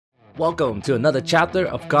Welcome to another chapter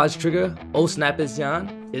of God's Trigger,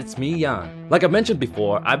 ohsnapitzYAN. It's me, Yan. Like I mentioned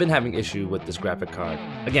before, I've been having issue with this graphic card.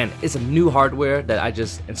 Again, it's a new hardware that I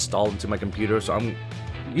just installed into my computer, so I'm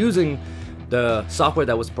using the software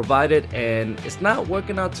that was provided and it's not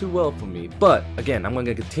working out too well for me. But again, I'm going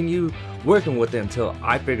to continue working with it until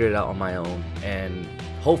I figure it out on my own, and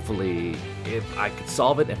hopefully if I could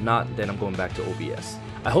solve it. If not, then I'm going back to OBS.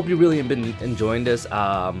 I hope you really have been enjoying this.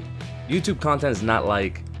 YouTube content is not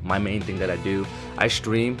like my main thing that I do. I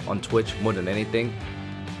stream on Twitch more than anything,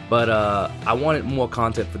 but I wanted more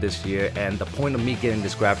content for this year, and the point of me getting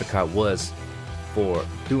this graphic card was for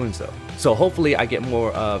doing so. So hopefully I get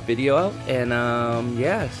more video out, and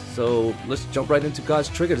yeah, so let's jump right into God's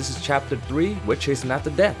Trigger. This is chapter 3. We're chasing after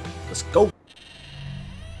death. Let's go.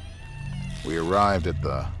 We arrived at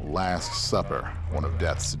the Last Supper, one of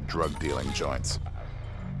Death's drug-dealing joints.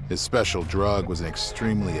 His special drug was an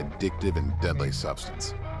extremely addictive and deadly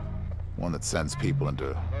substance, one that sends people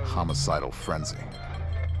into homicidal frenzy.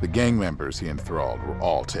 The gang members he enthralled were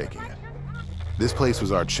all taking it. This place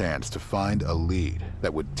was our chance to find a lead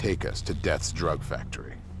that would take us to Death's drug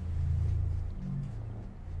factory.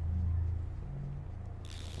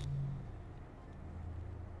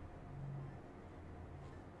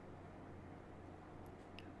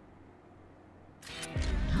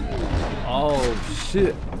 Oh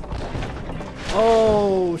shit.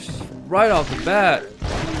 Oh, right off the bat.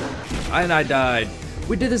 And I died.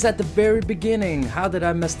 We did this at the very beginning. How did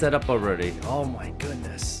I mess that up already? Oh my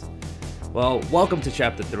goodness. Well, welcome to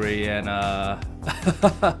chapter 3, and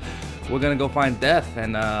we're gonna go find Death,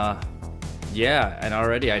 and yeah, and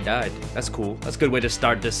already I died. That's cool. That's a good way to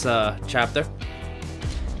start this chapter.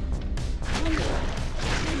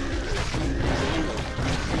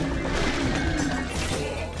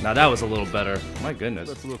 Now that was a little better. My goodness.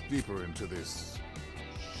 Let's look deeper into this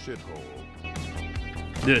shithole.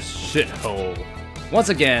 This shithole. Once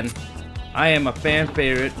again, I am a fan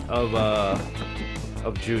favorite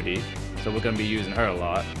of Judy, so we're gonna be using her a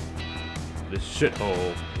lot. This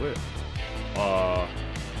shithole.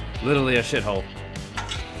 Literally a shithole.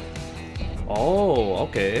 Oh,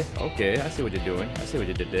 okay, okay. I see what you're doing. I see what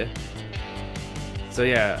you did there. So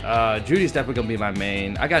yeah, Judy's definitely gonna be my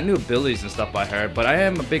main. I got new abilities and stuff by her, but I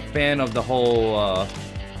am a big fan of the whole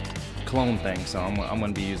clone thing, so I'm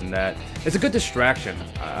gonna be using that. It's a good distraction.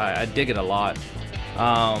 I dig it a lot.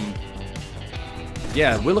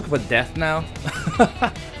 Yeah, we're looking for Death now,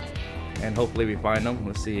 and hopefully we find them.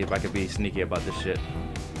 Let's see if I can be sneaky about this shit.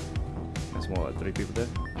 There's what, 3 people there?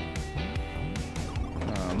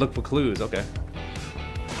 Look for clues. Okay.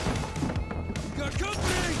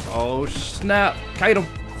 Oh snap! Kite him!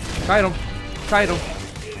 Kite him! Kite him!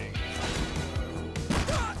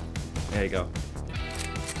 There you go.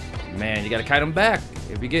 Man, you gotta kite him back.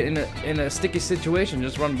 If you get in a sticky situation,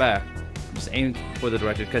 just run back. Just aim for the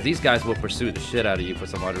direction, because these guys will pursue the shit out of you for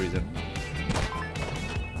some odd reason.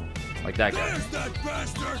 Like that guy.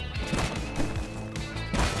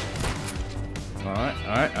 Alright,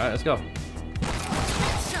 alright, alright, let's go.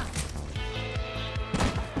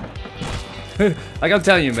 Like I'm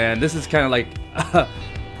telling you, man, this is kind of like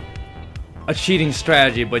a cheating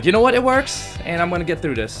strategy, but you know what? It works, and I'm gonna get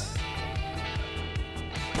through this.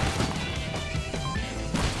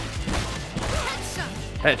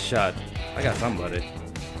 Headshot. I got somebody.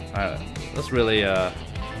 Alright, let's really let's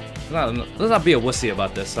not be a wussy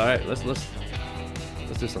about this. All right, let's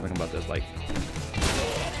do something about this. Like,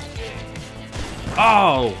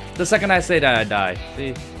 oh, the second I say that, I die.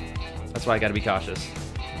 See, that's why I gotta be cautious.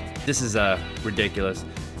 This is ridiculous.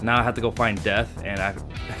 Now I have to go find Death, and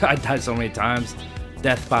I died so many times.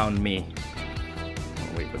 Death found me.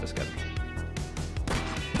 I'll wait for this guy.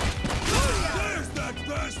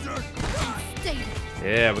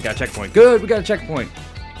 Yeah, we got a checkpoint. Good, we got a checkpoint.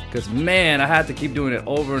 Because man, I had to keep doing it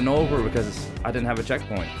over and over because I didn't have a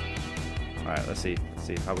checkpoint. All right, let's see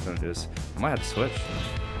how we're gonna do this. I might have to switch.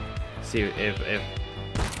 See if.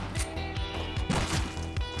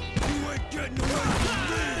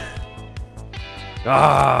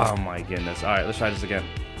 Oh my goodness. Alright, let's try this again.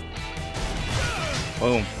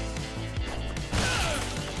 Boom.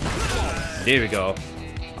 There we go.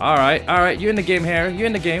 Alright, you're in the game, Harry. You're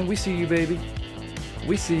in the game. We see you, baby.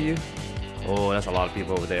 We see you. Oh, that's a lot of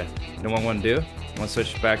people over there. You know what I'm gonna do? I'm gonna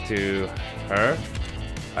switch back to her.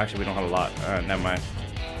 Actually, we don't have a lot. Alright, never mind.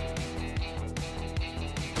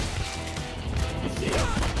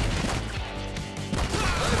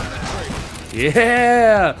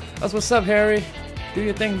 Yeah! That's what's up, Harry. Do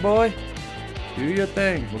your thing, boy. Do your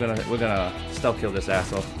thing. We're gonna stealth kill this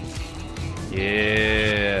asshole.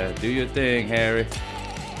 Yeah, do your thing, Harry.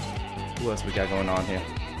 Who else we got going on here?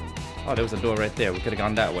 Oh, there was a door right there. We could have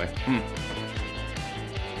gone that way.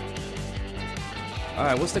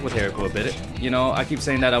 Alright, we'll stick with Harry for a bit. You know, I keep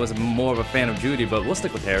saying that I was more of a fan of Judy, but we'll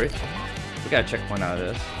stick with Harry. We got a checkpoint out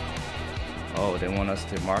of this. Oh, they want us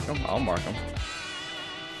to mark them? I'll mark them.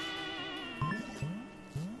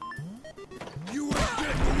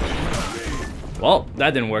 Well,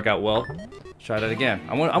 that didn't work out well. Let's try that again.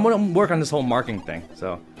 I'm gonna work on this whole marking thing.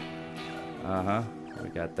 So, we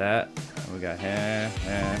got that. We got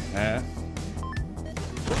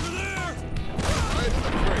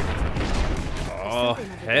Oh,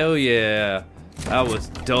 hell yeah. That was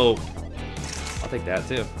dope. I'll take that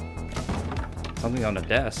too. Something on the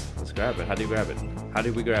desk. Let's grab it. How do you grab it? How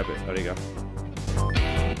do we grab it? There you go.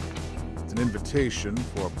 It's an invitation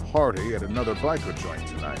for a party at another biker joint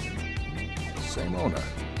tonight. Same owner.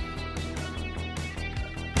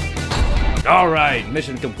 Alright,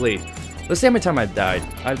 mission complete. Let's see how many times I've died.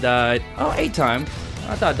 I've died, 8 times.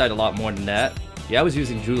 I thought I died a lot more than that. Yeah, I was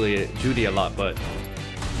using Judy a lot, but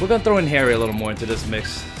we're gonna throw in Harry a little more into this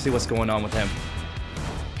mix. See what's going on with him.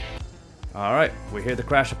 Alright, we're here to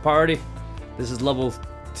crash a party. This is level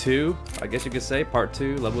 2, I guess you could say. Part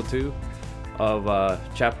 2, level 2 of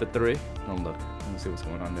chapter 3. Oh, look. Let me see what's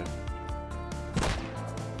going on there.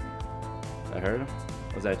 I heard him?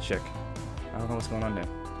 Or was that a chick? I don't know what's going on there.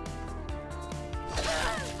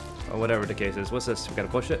 Or whatever the case is. What's this? We gotta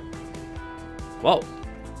push it? Whoa!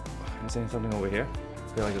 I'm seeing something over here.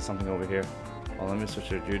 I feel like there's something over here. Oh, let me switch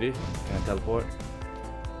to Judy. Can I teleport?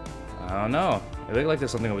 I don't know. It looks like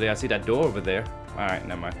there's something over there. I see that door over there. Alright,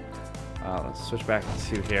 never mind. Let's switch back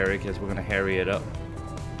to Harry because we're gonna Harry it up.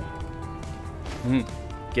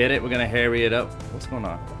 Get it? We're gonna Harry it up. What's going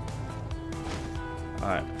on?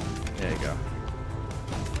 Alright. There you go.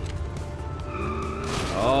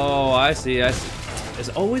 Oh, I see. I see. It's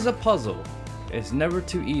always a puzzle. It's never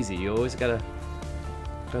too easy. You always gotta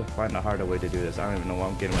find a harder way to do this. I don't even know what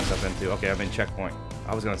I'm getting myself into. Okay, I'm in checkpoint.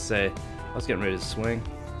 I was gonna say, I was getting ready to swing.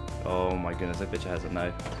 Oh my goodness, that bitch has a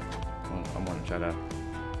knife. I'm gonna try that.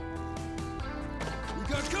 We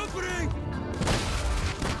got company!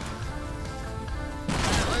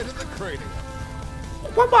 Right in the cranium.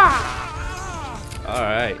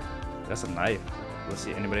 Alright. That's a knife. Let's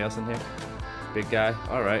see, anybody else in here? Big guy.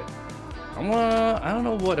 Alright. I don't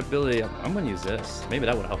know what ability. I'm gonna use this. Maybe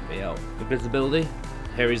that would help me out. Invisibility.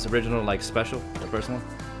 Harry's original, like, special. The first one.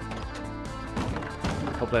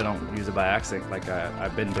 Hopefully I don't use it by accident like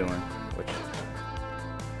I've been doing. Which...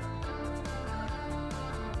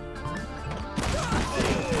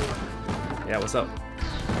 Yeah, what's up?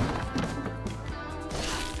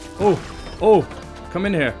 Oh! Come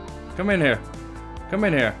in here. Come in here. Come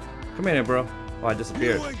in here. Come in here, bro. Oh, I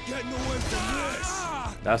disappeared.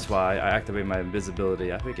 That's why I activate my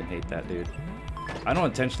invisibility. I freaking hate that, dude. I don't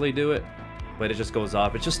intentionally do it, but it just goes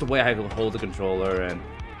off. It's just the way I hold the controller and...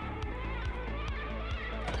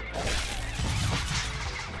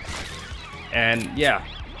 And yeah,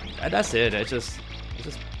 that's it. It's just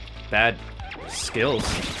bad skills.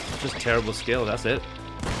 Just terrible skill. That's it.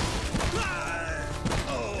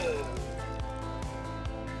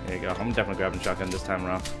 There you go. I'm definitely grabbing shotgun this time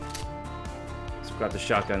around. Let's grab the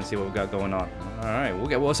shotgun and see what we got going on. All right,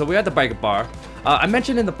 so we're at the biker bar. I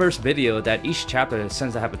mentioned in the first video that each chapter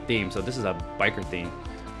tends to have a theme, so this is a biker theme.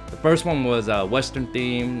 The first one was a Western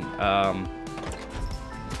theme.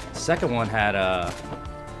 Second one had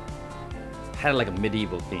like a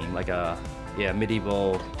medieval theme, like a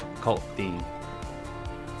medieval cult theme.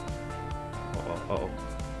 All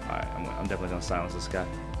right, I'm definitely gonna silence this guy.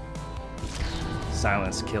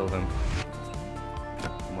 Silence, kill him.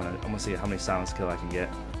 I'm gonna see how many silence kill I can get.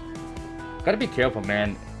 Gotta be careful,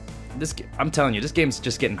 man. I'm telling you, this game's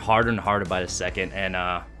just getting harder and harder by the second, and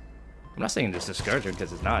I'm not saying it's discouraging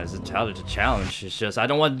because it's not. It's a challenge. It's just I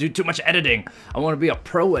don't want to do too much editing. I want to be a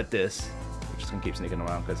pro at this. I'm just gonna keep sneaking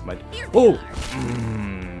around because my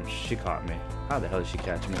she caught me. How the hell did she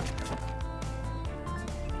catch me?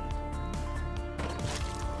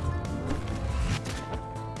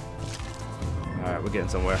 All right, we're getting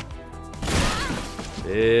somewhere.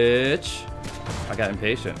 Bitch, I got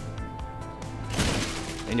impatient.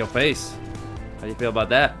 In your face. How do you feel about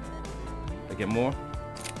that? I get more?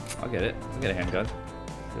 I'll get it. I'll get a handgun.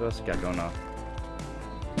 What else you got going on?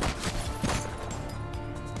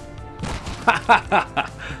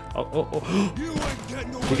 oh.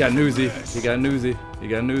 He got newsy. He got newsy. He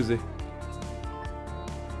got newsy.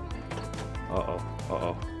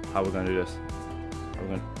 Uh-oh. How we gonna do this?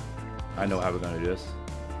 I know how we're gonna do this.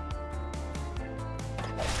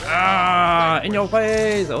 In your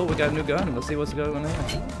face! Oh, we got a new gun. Let's see what's going on.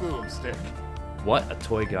 Boomstick. What? A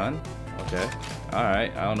toy gun? Okay.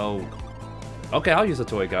 Alright. I don't know Okay, I'll use a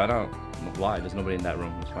toy gun. I don't know why. There's nobody in that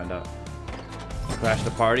room. Let's find out. Crash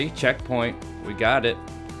the party. Checkpoint. We got it.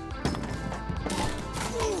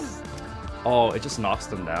 Oh, it just knocks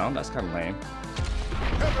them down? That's kind of lame.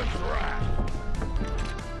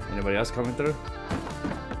 Anybody else coming through?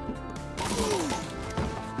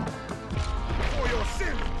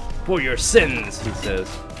 For your sins, he says.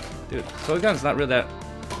 Dude, toy gun's not really that...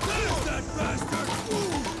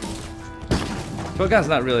 Toy gun's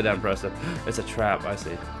not really that impressive. It's a trap, I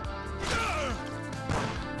see.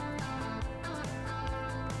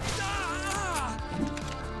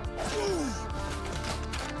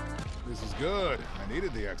 This is good. I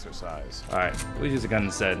needed the exercise. Alright, we'll use a gun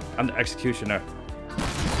instead. I'm the executioner.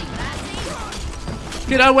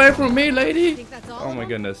 Get away from me, lady! Oh my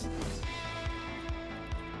goodness.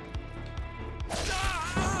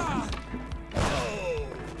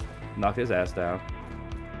 Knock his ass down.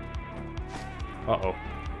 Uh-oh.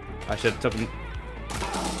 I should have took him.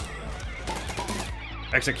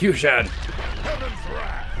 Execution!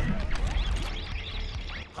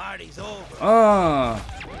 Party's over.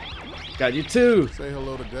 Got you too. Say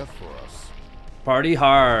hello to death for us. Party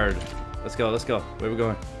hard. Let's go, let's go. Where are we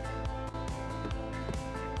going?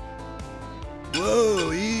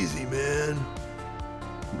 Whoa, easy, man.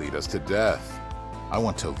 Lead us to death. I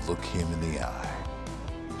want to look him in the eye.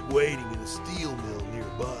 He's waiting in a steel mill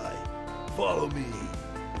nearby. Follow me.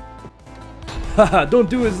 Haha, don't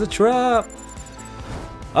do it, it's a trap.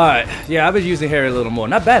 Alright, yeah, I've been using Harry a little more.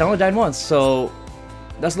 Not bad, I only died once, so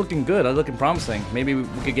that's looking good. That's looking promising. Maybe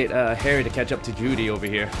we could get Harry to catch up to Judy over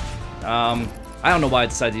here. I don't know why I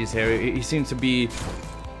decided to use Harry. He seems to be...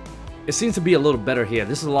 It seems to be a little better here.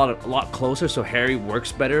 This is a lot closer, so Harry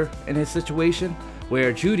works better in his situation.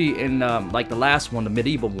 Where Judy in like the last one, the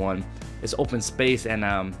medieval one, is open space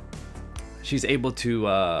and she's able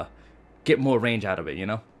to get more range out of it, you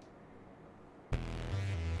know?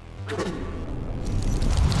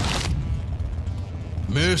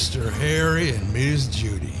 Mr. Harry and Miss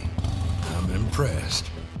Judy, I'm impressed.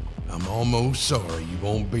 I'm almost sorry you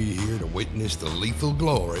won't be here to witness the lethal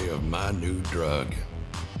glory of my new drug.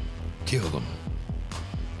 Kill them.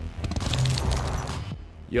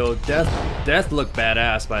 Yo, Death looked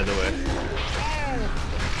badass, by the way.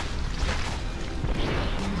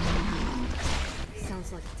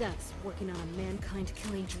 Sounds like Death's working on a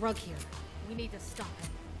mankind-killing drug here. We need to stop him.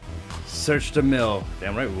 Search the mill.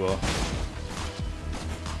 Damn right we will.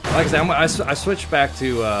 Like I said, I switched back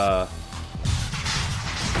to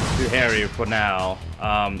Harry for now.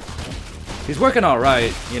 He's working all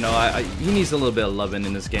right. You know, he needs a little bit of loving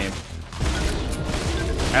in this game.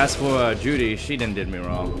 As for Judy, she didn't did me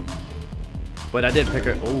wrong. But I did pick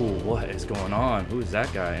her. Oh, what is going on? Who is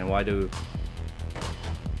that guy? And why do...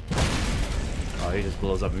 Oh, he just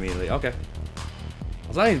blows up immediately. Okay.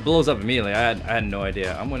 As long as he blows up immediately, I had no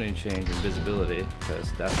idea. I'm going to change invisibility,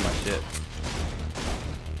 because that's my shit.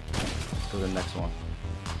 To the next one.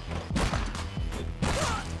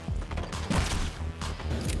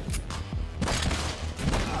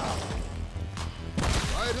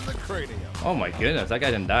 Right in the cranium. Oh my goodness, that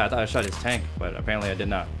guy didn't die. I thought I shot his tank, but apparently I did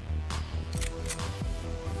not.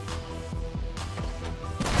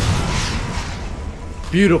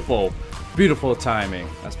 Beautiful. Beautiful timing.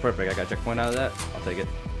 That's perfect. I got a checkpoint out of that. I'll take it.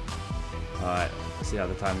 Alright, let's see how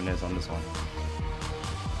the timing is on this one.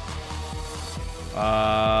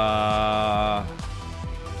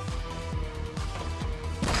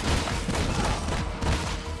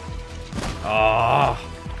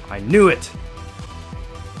 I knew it.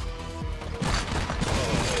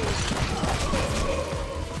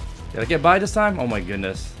 Did I get by this time? Oh my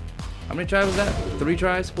goodness. How many tries was that? 3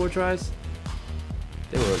 tries? 4 tries?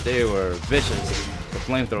 They were vicious. The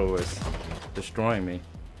flamethrower was destroying me.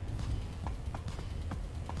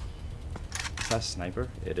 Is that a sniper?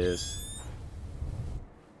 It is.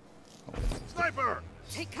 Sniper!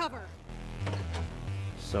 Take cover.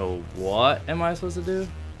 So what am I supposed to do?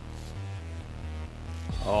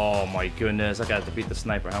 Oh my goodness, I gotta defeat the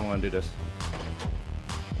sniper. How am I gonna do this?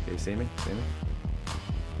 Okay, you see me? See me?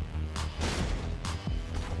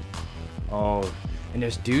 Oh, and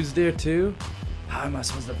there's dudes there too? How am I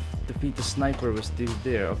supposed to defeat the sniper with dudes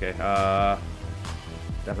there? Okay,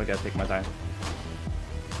 definitely gotta take my time.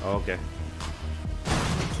 Okay.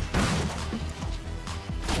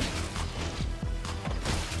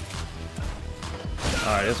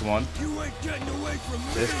 Alright, this one. You ain't getting away from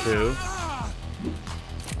me. This two.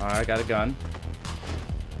 Alright, got a gun.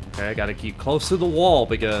 Okay, I gotta keep close to the wall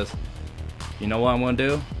because you know what I'm gonna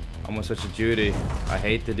do? I'm gonna switch to Judy. I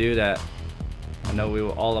hate to do that. I know we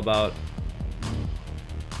were all about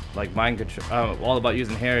like mind control, all about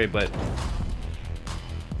using Harry, but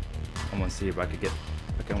I'm want to see if I could get.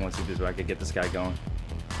 I kind of want to see this. If I could get this guy going.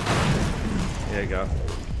 There you go.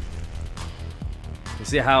 You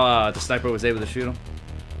see how the sniper was able to shoot him?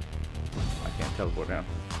 I can't teleport now.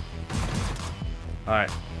 All right,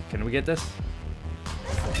 can we get this?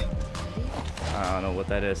 I don't know what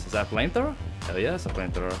that is. Is that a flamethrower? Hell yeah, it's a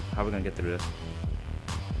flamethrower. How are we gonna get through this?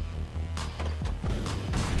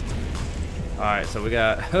 All right, so we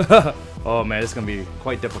got. Oh man, this is gonna be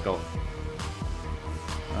quite difficult.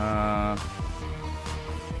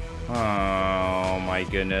 Oh my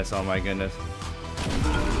goodness, oh my goodness.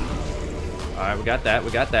 Alright, we got that,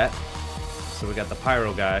 we got that. So we got the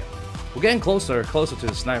pyro guy. We're getting closer to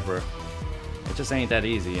the sniper. It just ain't that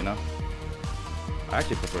easy, you know? I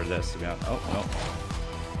actually prefer this, to be honest. Oh, no.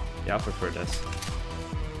 Yeah, I prefer this.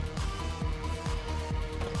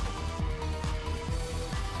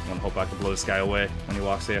 I'm gonna hope I can blow this guy away when he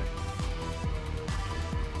walks here.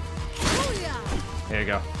 Here you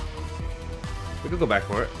go. We could go back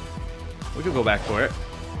for it. We could go back for it.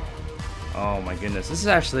 Oh my goodness. This is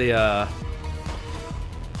actually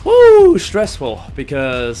woo, stressful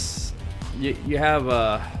because you have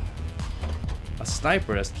a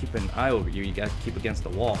sniper that's keeping an eye over you. You gotta keep against the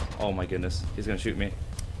wall. Oh my goodness. He's gonna shoot me.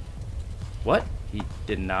 What? He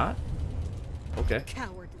did not? Okay.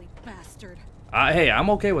 Cowardly bastard. Hey, I'm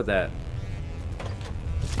okay with that.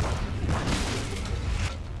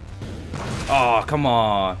 Oh, come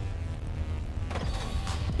on.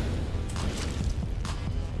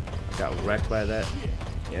 Got wrecked by that.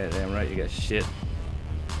 Yeah, damn right, you got shit.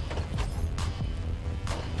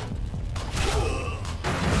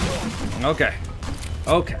 Okay.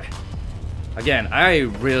 Okay. Again, I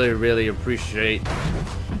really appreciate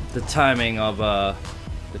the timing of the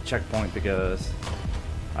checkpoint because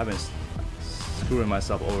I've been screwing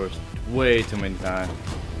myself over way too many times.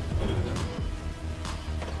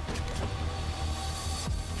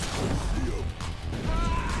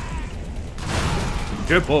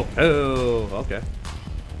 Triple. Oh, okay.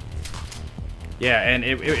 Yeah, and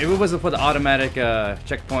if it wasn't for the automatic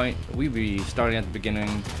checkpoint, we'd be starting at the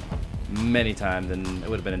beginning many times, and it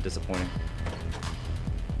would have been disappointing.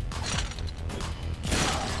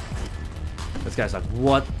 This guy's like,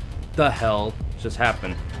 what the hell just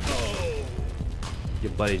happened?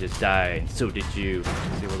 Your buddy just died, and so did you.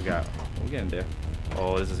 Let's see what we got. We're getting there.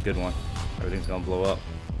 Oh, this is a good one. Everything's gonna blow up.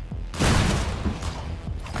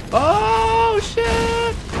 Oh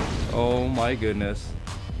shit! Oh my goodness.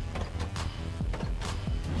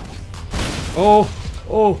 Oh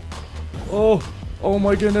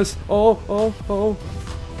my goodness. Oh.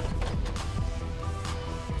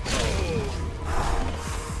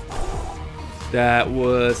 That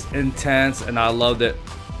was intense and I loved it.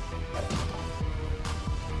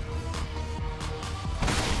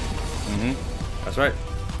 That's right.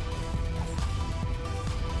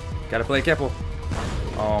 Gotta play careful.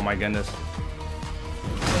 Oh my goodness.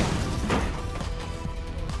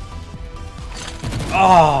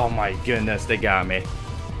 Oh my goodness, they got me.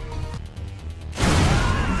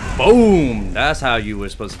 Boom! That's how you were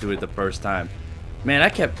supposed to do it the first time. Man, I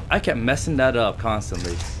kept messing that up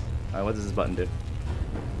constantly. Alright, what does this button do?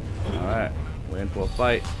 Alright, we're in for a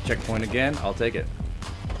fight. Checkpoint again, I'll take it.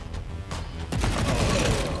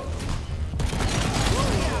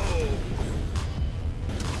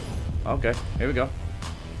 Okay, here we go.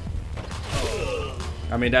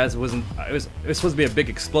 I mean, that wasn't. It was supposed to be a big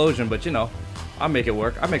explosion, but you know, I'll make it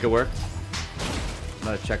work. I'll make it work.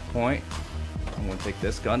 Another checkpoint. I'm gonna take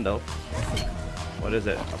this gun though. What is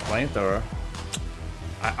it? A flamethrower.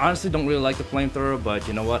 I honestly don't really like the flamethrower, but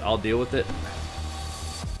you know what? I'll deal with it.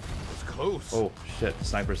 It's close. Oh shit! The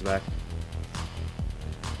sniper's back.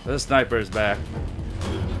 The sniper's back.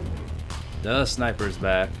 The sniper's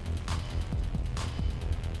back.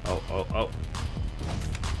 Oh.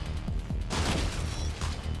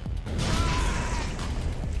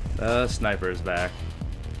 The sniper's back.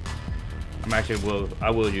 I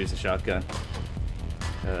will use the shotgun.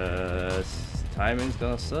 Timing's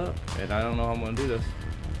gonna suck, and I don't know how I'm gonna do this.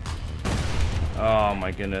 Oh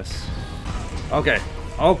my goodness. Okay.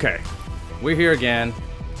 We're here again.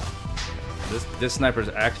 This sniper's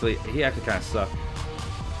actually kind of sucks.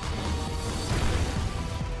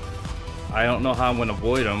 I don't know how I'm gonna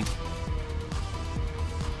avoid him.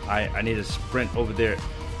 I need to sprint over there.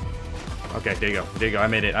 Okay, there you go. I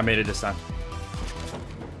made it this time.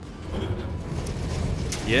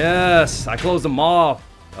 Yes, I closed them off.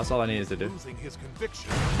 That's all I needed to do. Losing his conviction.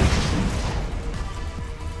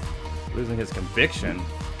 Losing his conviction.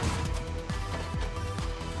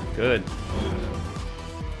 Good.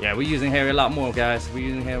 Yeah, we're using Harry a lot more, guys. We're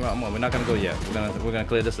using Harry a lot more. We're not gonna go yet. We're gonna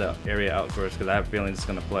clear this area out first because I have a feeling it's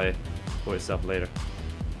gonna play for itself later.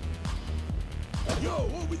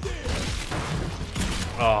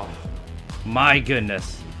 Oh, my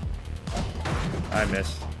goodness. I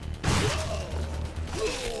missed.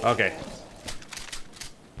 Okay.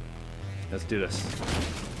 Let's do this.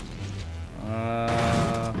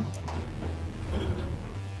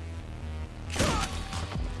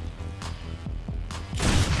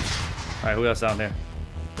 Alright, who else down there?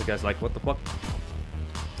 The guy's like, what the fuck?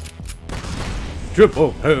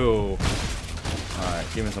 Triple hell! Alright,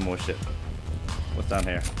 give me some more shit. What's down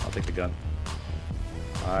here? I'll take the gun.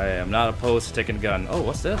 I am not opposed to taking a gun. Oh,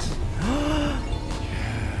 what's this?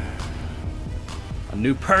 A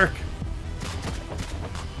new perk!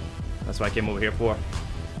 That's what I came over here for.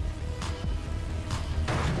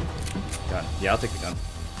 Gun. Yeah, I'll take the gun.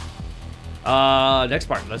 Next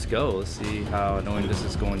part. Let's go. Let's see how annoying this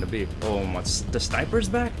is going to be. Oh, the sniper's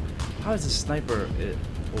back? How is the sniper?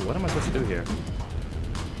 Oh, what am I supposed to do here?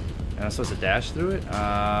 Am I supposed to dash through it?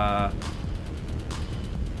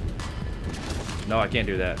 No, I can't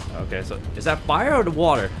do that. Okay, so is that fire or the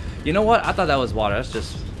water? You know what? I thought that was water.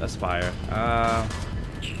 That's fire.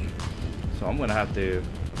 So I'm gonna have to.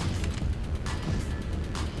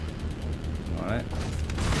 All right.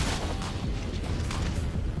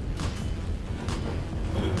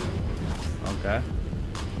 Okay.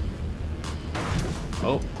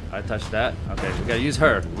 Oh, I touched that. Okay, we gotta use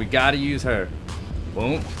her. We gotta use her.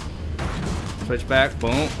 Boom. Switch back.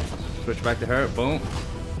 Boom. Switch back to her. Boom.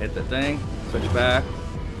 Hit the thing. Switch back.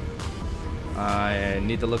 I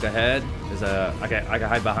need to look ahead. There's a. I can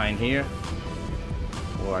hide behind here,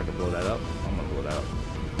 or I can blow that up. I'm gonna blow that up,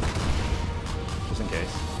 just in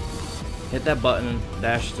case. Hit that button.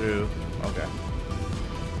 Dash through. Okay.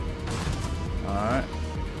 All right.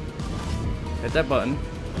 Hit that button.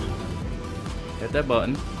 Hit that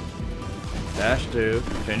button. Dash through.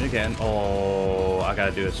 Change again. Oh, I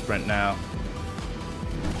gotta do a sprint now.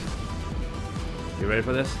 You ready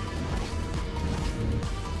for this?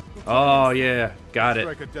 Oh yeah, got it.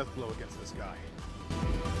 Strike a death blow against this guy.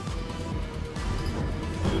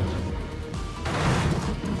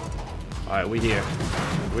 All right, we're here.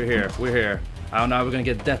 We're here. I don't know how we're gonna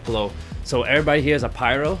get death blow. So everybody here is a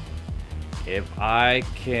pyro. If I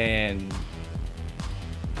can,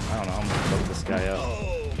 I don't know. I'm gonna fuck this guy up.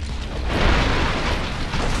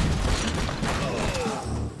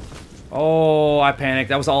 Oh, I panicked.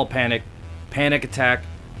 That was all panic. Panic attack,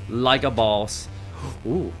 like a boss.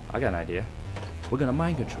 Ooh, I got an idea. We're gonna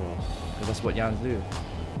mind control, because that's what Yans do.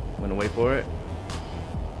 I'm gonna wait for it.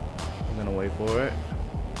 I'm gonna wait for it.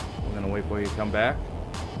 We're gonna wait for you to come back.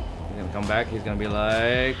 He's gonna come back. He's gonna be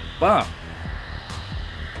like, BAM!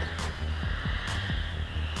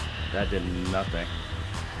 That did nothing.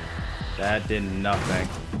 That did nothing.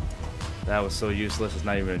 That was so useless. It's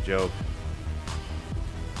not even a joke.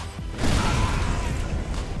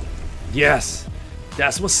 Yes,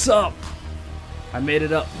 that's what's up. I made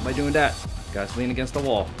it up by doing that. Guys, lean against the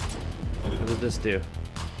wall. What did this do?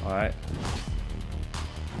 All right.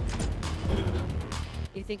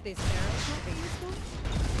 You think these barrels might be useful?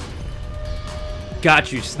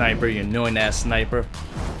 Got you, sniper. You annoying ass sniper.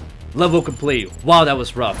 Level complete. Wow, that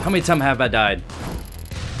was rough. How many times have I died?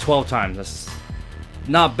 12 times. That's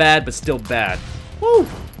not bad, but still bad. Woo!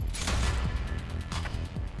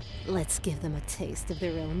 Let's give them a taste of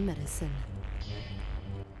their own medicine.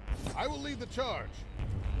 I will lead the charge.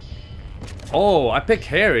 Oh, I picked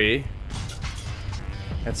Harry.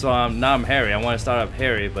 And so now I'm Harry. I want to start up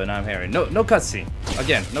Harry, but now I'm Harry. No cutscene.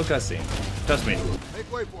 Again, no cutscene. Trust me.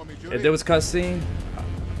 Make way for me, Judy. If there was cutscene.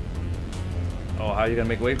 Oh, how are you gonna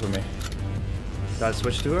make way for me? Gotta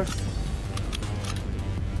switch to her?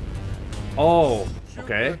 Oh,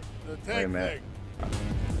 okay. Wait a minute.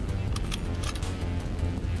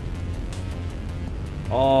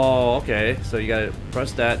 Oh, okay. So you gotta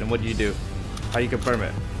press that, and what do you do? How do you confirm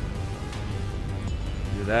it?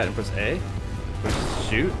 Do that and press A? Press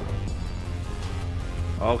shoot?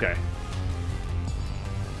 Okay.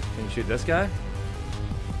 Can you shoot this guy?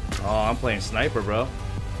 Oh, I'm playing sniper, bro.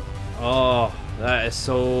 Oh, that is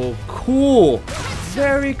so cool.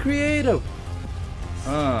 Very creative.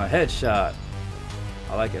 Headshot.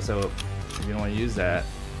 I like it. So if you don't want to use that,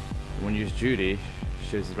 you want to use Judy.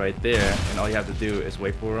 Shoots right there, and all you have to do is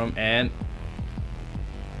wait for him, and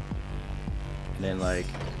then like,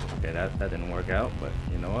 okay, that didn't work out, but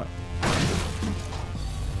you know what?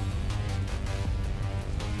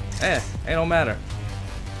 It don't matter.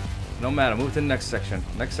 No matter. Move to the next section.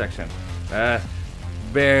 Next section.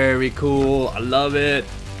 Very cool. I love it.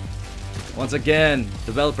 Once again,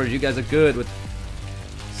 developers, you guys are good with.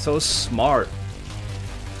 So smart.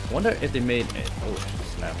 I wonder if they made it. Oh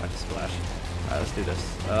snap! I just splashed. Alright, let's do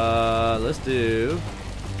this. Let's do.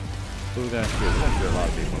 Who are we gonna shoot? We're gonna shoot a lot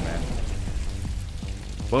of people, man.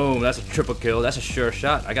 Boom, that's a triple kill. That's a sure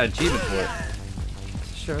shot. I got an achievement for it.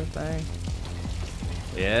 Sure thing.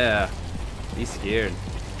 Yeah. Be scared.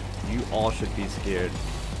 You all should be scared.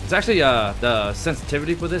 It's actually, the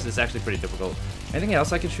sensitivity for this is actually pretty difficult. Anything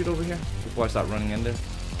else I can shoot over here before I start running in there?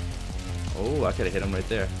 Oh, I could have hit him right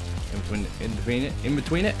there. In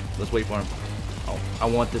between it. Let's wait for him. Oh, I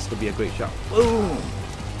want this to be a great shot. Boom!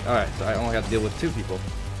 Alright, so I only have to deal with 2 people.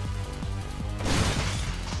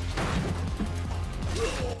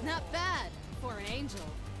 Not bad for an angel.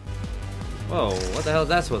 Whoa, what the hell is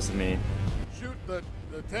that supposed to mean? Shoot the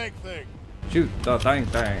tank thing. Shoot the tank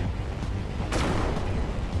thing.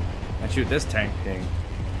 And shoot this tank thing.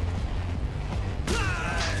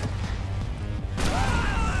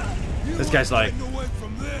 This guy's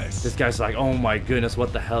like, oh my goodness,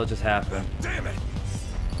 what the hell just happened? Damn it!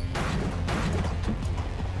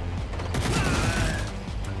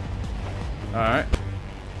 Alright.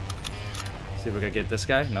 See if we can get this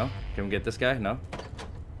guy. No. Can we get this guy? No.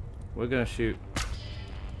 We're gonna shoot.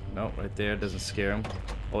 No, right there. Doesn't scare him.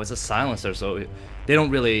 Oh, it's a silencer, so they don't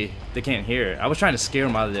really, they can't hear it. I was trying to scare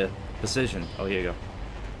him out of the position. Oh, here you go.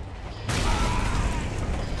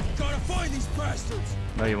 Gotta find these bastards.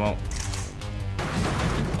 No, you won't.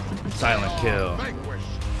 Silent kill.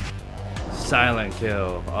 Silent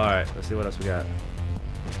kill. Alright, let's see what else we got.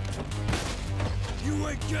 You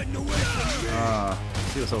ain't getting away from me.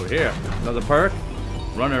 Let's see what's over here. Another perk.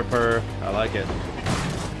 Runner perk. I like it.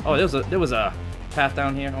 Oh, there was a path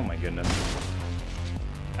down here. Oh my goodness.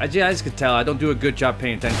 I just could tell I don't do a good job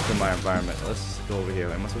paying attention to my environment. Let's go over here.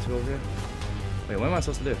 Am I supposed to go over here? Wait, what am I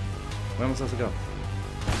supposed to do? Where am I supposed to go?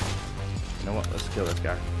 You know what? Let's kill this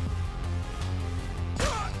guy.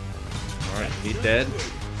 Alright, he's dead.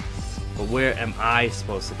 But where am I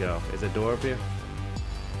supposed to go? Is there a door up here?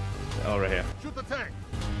 Oh, right here. Shoot the tank.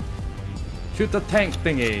 Shoot the tank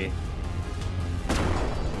thingy.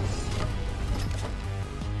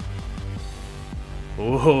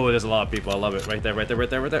 Oh, there's a lot of people. I love it. Right there, right there, right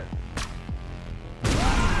there, right there.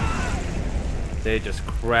 They just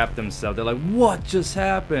crap themselves. They're like, what just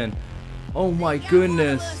happened? Oh my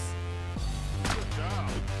goodness.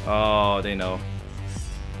 Oh, they know.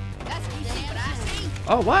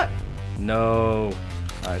 Oh, what? No.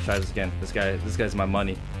 Alright, try this again. This guy's my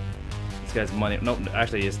money. This guy's money. Nope,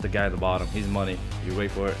 actually, it's the guy at the bottom. He's money. You wait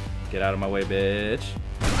for it. Get out of my way, bitch.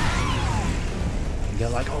 And they're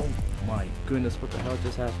like, oh my goodness, what the hell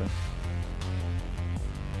just happened?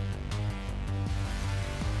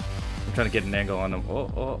 I'm trying to get an angle on them.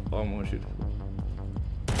 Oh, I'm gonna shoot.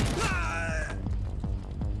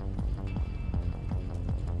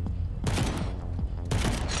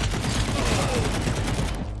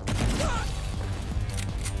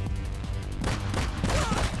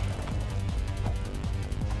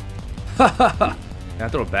 Can I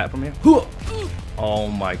throw a bat from here? Oh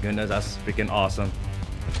my goodness, that's freaking awesome.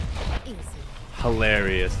 Easy.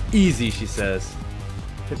 Hilarious. Easy, she says.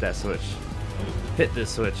 Hit that switch. Hit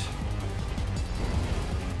this switch.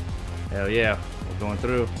 Hell yeah, we're going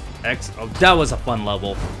through. Oh, that was a fun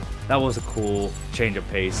level. That was a cool change of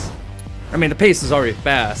pace. I mean, the pace is already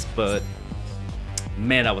fast, but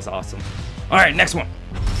man, that was awesome. All right, next one.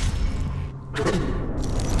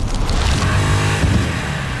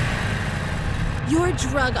 Your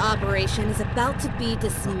drug operation is about to be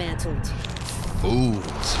dismantled.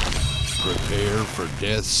 Fools, prepare for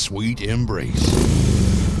death's sweet embrace.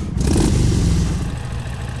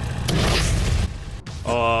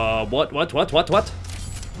 What?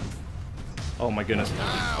 Oh my goodness.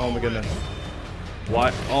 Oh my goodness.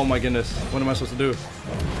 What? Oh my goodness. What am I supposed to do?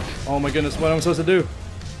 Oh my goodness, what am I supposed to do?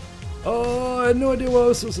 Oh, I had no idea what I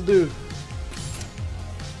was supposed to do.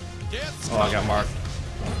 Oh, I got marked.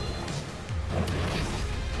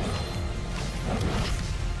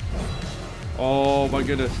 Oh my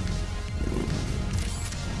goodness.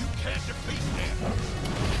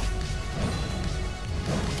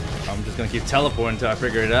 I'm just gonna keep teleporting until I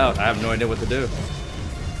figure it out. I have no idea what to do.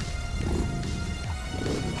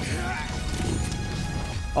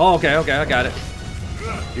 Oh, okay, I got it.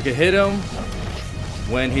 You can hit him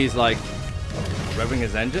when he's like revving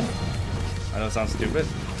his engine. I know it sounds stupid.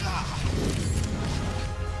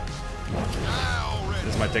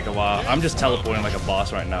 This might take a while. I'm just teleporting like a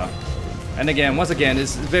boss right now. And again, once again,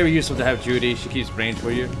 it's very useful to have Judy. She keeps range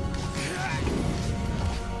for you.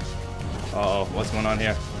 Uh-oh, what's going on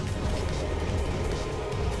here?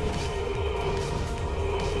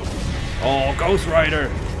 Oh, Ghost Rider!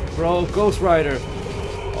 Bro, Ghost Rider!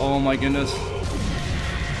 Oh my goodness.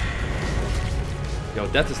 Yo,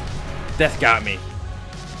 Death got me.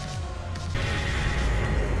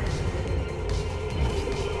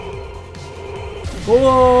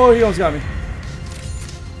 Oh, he almost got me.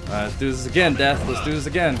 Alright, let's do this again, Death. Let's do this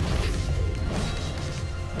again.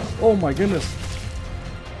 Oh my goodness.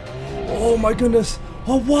 Oh my goodness.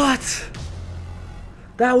 Oh, what?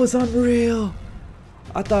 That was unreal.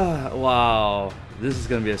 I thought, wow, this is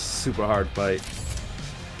gonna be a super hard fight.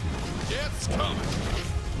 Death's coming.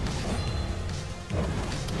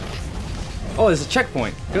 Oh, there's a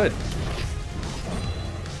checkpoint. Good.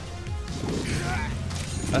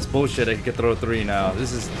 That's bullshit. I can throw 3 now.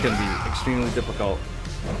 This is gonna be extremely difficult.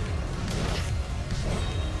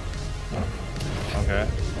 Okay.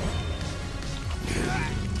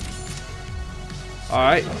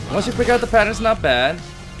 Alright. Once you figure out the pattern, it's not bad.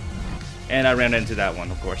 And I ran into that one,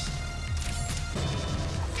 of course.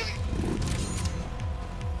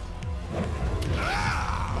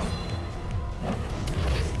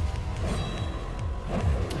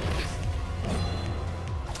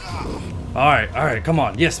 Alright, come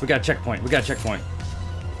on. Yes, we got a checkpoint. We got a checkpoint.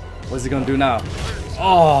 What's he gonna do now?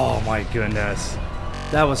 Oh my goodness.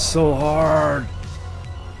 That was so hard.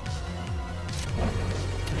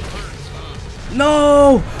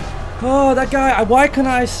 No! Oh, that guy. Why couldn't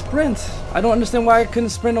I sprint? I don't understand why I couldn't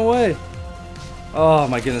sprint away. Oh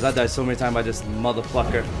my goodness, I died so many times by this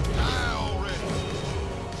motherfucker.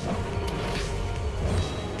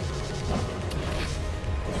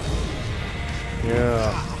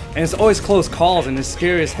 Yeah. And it's always close calls and it's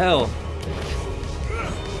scary as hell.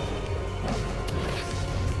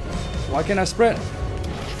 Why can't I sprint?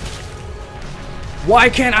 Why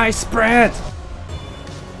can't I sprint?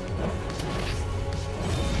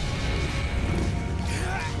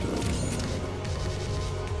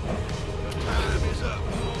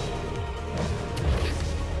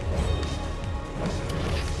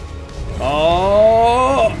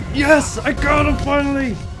 Oh, yes, I got him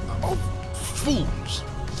finally. Oh, fools.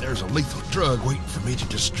 There's a lethal drug waiting for me to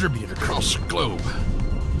distribute across the globe.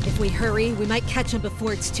 If we hurry, we might catch him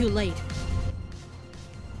before it's too late.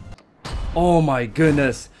 Oh my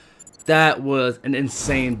goodness. That was an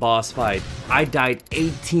insane boss fight. I died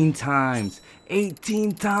 18 times.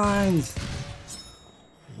 18 times.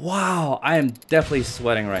 Wow, I am definitely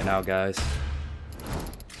sweating right now, guys.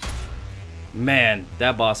 Man,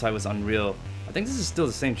 that boss fight was unreal. I think this is still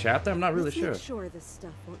the same chapter. I'm not really sure. Make sure this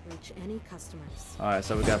stuff won't reach any customers. Alright,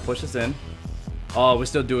 so we gotta push this in. Oh, we're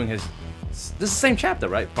still doing his... This is the same chapter,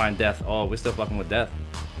 right? Find Death. Oh, we're still fucking with Death.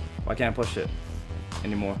 Why can't I push it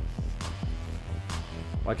anymore?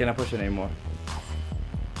 Why can't I push it anymore?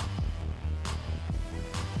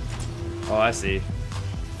 Oh, I see.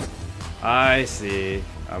 I see.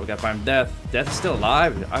 Alright, we gotta find Death. Death is still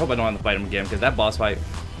alive? I hope I don't have to fight him again, because that boss fight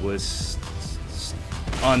was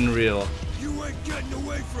unreal. You ain't getting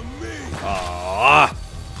away from me. Ah!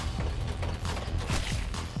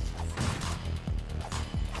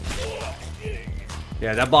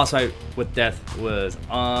 Yeah, that boss fight with Death was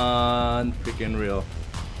unfreaking real.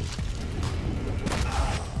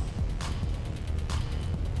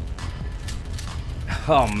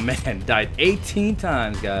 Oh man, died 18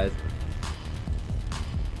 times, guys.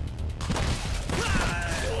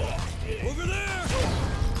 Over there.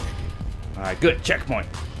 Alright, good. Checkpoint.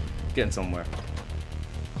 Getting somewhere.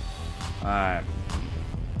 Alright.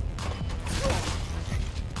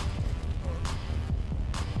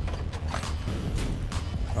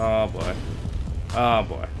 Oh boy. Oh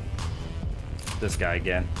boy. This guy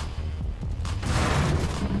again.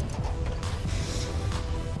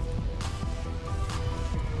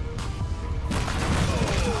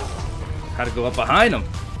 Had to go up behind him.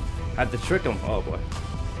 Had to trick him. Oh boy.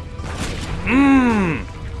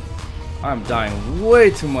 I'm dying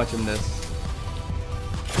way too much in this.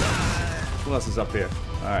 Who else is up here?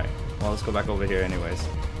 Alright. Well, let's go back over here anyways.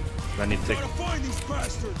 I need to take... Gotta find these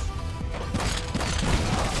bastards.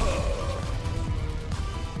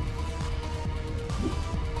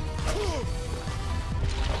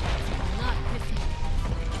 Not with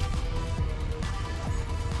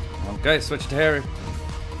me. Okay, switch to Harry.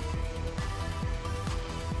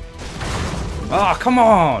 Oh, come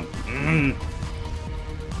on!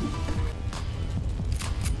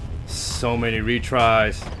 So many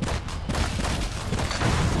retries.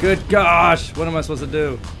 Good gosh! What am I supposed to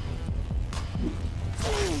do?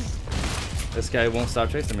 This guy won't stop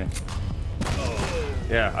chasing me.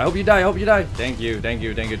 Yeah, I hope you die, I hope you die. Thank you, thank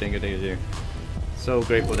you, thank you, thank you, thank you. So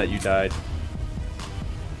grateful that you died.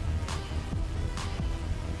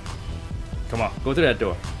 Come on, go through that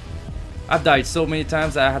door. I've died so many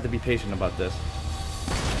times that I have to be patient about this.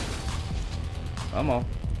 Come on.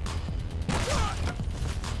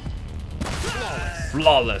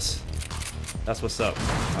 Flawless. That's what's up.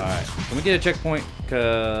 Alright. Can we get a checkpoint?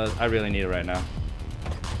 Because I really need it right now.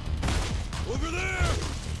 Over there.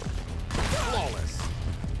 Flawless.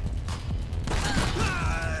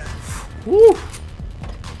 Woo!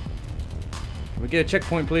 Can we get a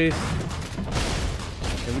checkpoint, please?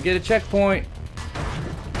 Can we get a checkpoint?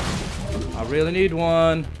 I really need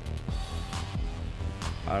one.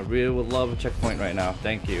 I really would love a checkpoint right now.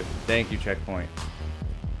 Thank you. Thank you, checkpoint.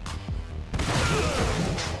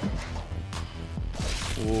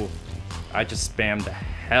 Ooh. I just spammed the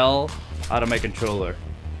hell out of my controller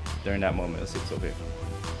during that moment. Let's see what's over here.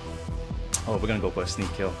 Oh, we're gonna go for a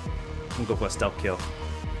sneak kill. I'm gonna go for a stealth kill.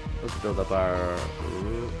 Let's build up our...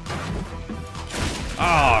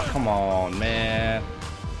 Oh, come on, man.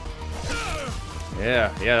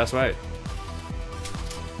 Yeah, that's right.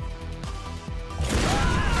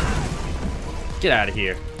 Get out of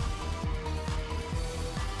here.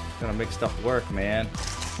 Gonna make stuff work, man.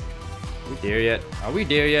 Are we there yet? Are we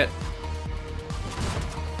there yet?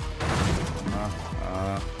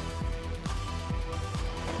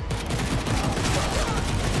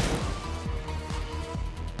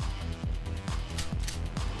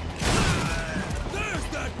 There's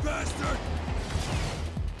that bastard!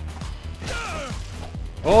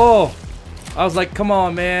 Oh! I was like, come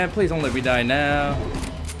on, man. Please don't let me die now.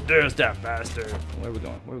 There's that bastard. Where are we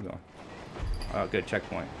going? Where are we going? Oh, good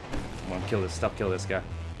checkpoint. I'm gonna kill this stuff. Kill this guy.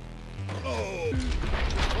 Oh,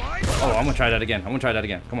 I'm gonna try that again. I'm gonna try that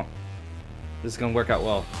again. Come on. This is gonna work out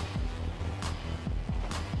well.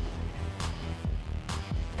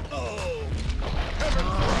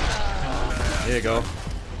 There you go.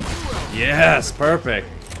 Yes, perfect.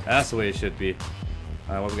 That's the way it should be.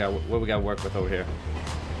 All right, what we got to work with over here?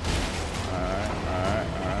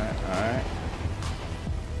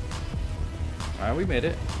 All right, we made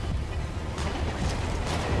it.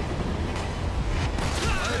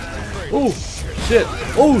 Oh shit!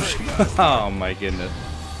 Oh shit! Oh my goodness!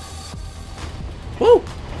 Woo!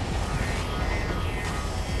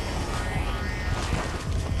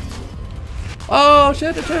 Oh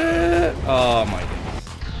shit! Shit! Oh my goodness!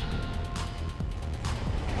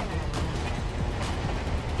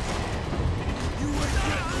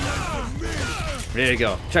 There you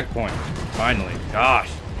go. Checkpoint. Finally. Gosh.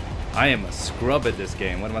 I am a scrub at this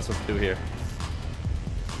game. What am I supposed to do here?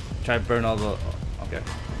 Try to burn all the... Okay.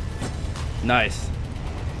 Nice.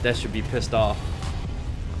 That should be pissed off.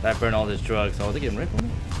 That burned all this drugs. Oh, they getting ripped on me?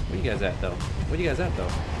 Where you guys at, though? Where you guys at,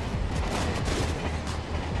 though?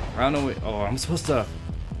 I don't know what... Oh, I'm supposed to...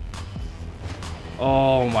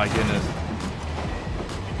 Oh, my goodness.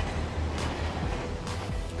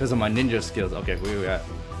 Because of my ninja skills. Okay, where we at?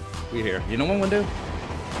 We here. You know what I'm gonna do?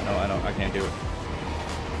 No, I don't. I can't do it.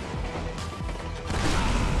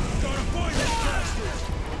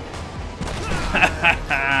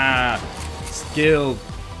 Skilled.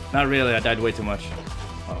 Not really. I died way too much.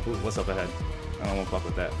 Oh, what's up ahead? I don't want to fuck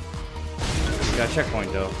with that. We got a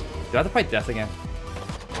checkpoint though. Do I have to fight death again?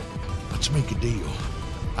 Let's make a deal.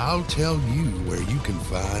 I'll tell you where you can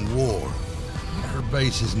find War. Her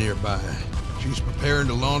base is nearby. She's preparing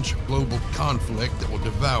to launch a global conflict that will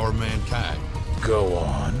devour mankind. Go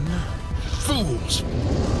on. Fools!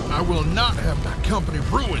 I will not have my company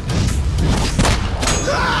ruined.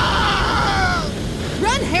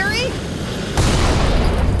 Run, Harry!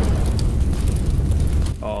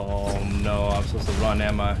 Oh no, I'm supposed to run,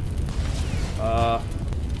 am I?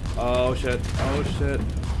 Oh shit, oh shit.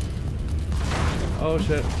 Oh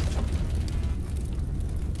shit.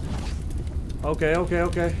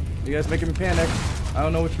 Okay. You guys making me panic. I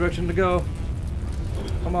don't know which direction to go.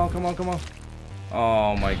 Come on.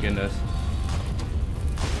 Oh my goodness.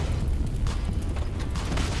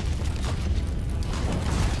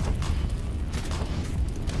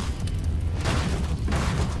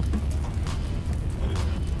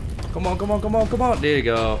 Come on. There you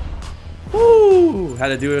go. Woo! Had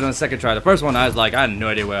to do it on the second try. The first one I was like, I had no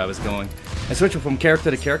idea where I was going. And switching from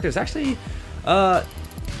character to character is actually not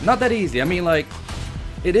that easy. I mean, like,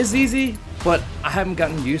 it is easy, but I haven't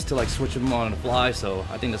gotten used to like switching them on the fly, so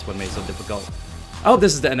I think that's what made it so difficult. I hope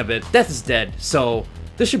this is the end of it. Death is dead, so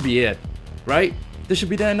this should be it, right? This should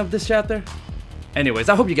be the end of this chapter. Anyways,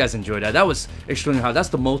 I hope you guys enjoyed that. That was extremely hard. That's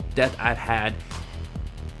the most death I've had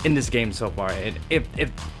in this game so far. And if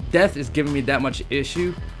death is giving me that much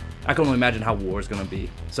issue, I can only imagine how war is gonna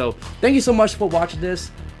be. So thank you so much for watching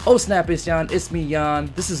this. Oh snap, it's Yan. It's me,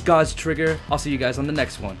 Yan. This is God's Trigger. I'll see you guys on the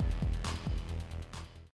next one.